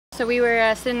so we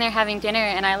were sitting there having dinner,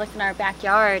 and I looked in our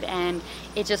backyard, and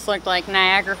it just looked like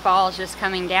Niagara Falls just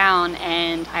coming down,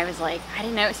 and I was like, I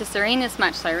didn't know it was supposed to rain this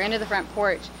much, so I ran to the front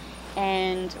porch,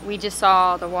 and we just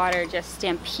saw the water just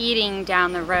stampeding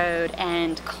down the road,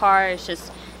 and cars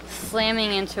just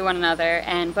slamming into one another,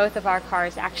 and both of our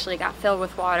cars actually got filled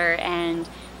with water, and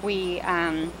we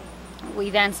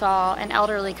then saw an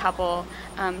elderly couple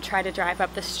try to drive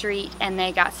up the street, and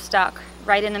they got stuck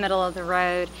right in the middle of the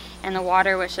road, and the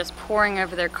water was just pouring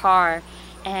over their car,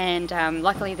 and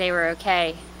luckily they were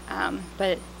okay,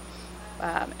 but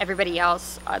everybody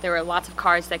else, there were lots of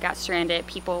cars that got stranded.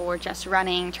 People were just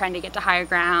running, trying to get to higher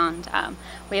ground.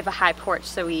 We have a high porch,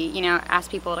 so we asked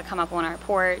people to come up on our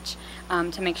porch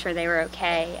to make sure they were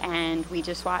okay, and we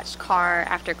just watched car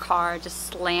after car just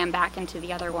slam back into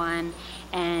the other one,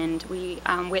 and we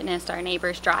witnessed our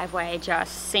neighbor's driveway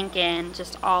just sink in,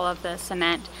 just all of the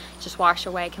cement just wash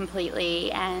away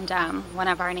completely, and one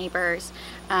of our neighbors,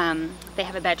 they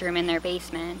have a bedroom in their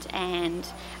basement, and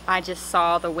I just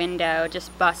saw the window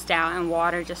just bust out and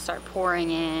water just start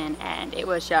pouring in, and it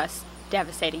was just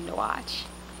devastating to watch.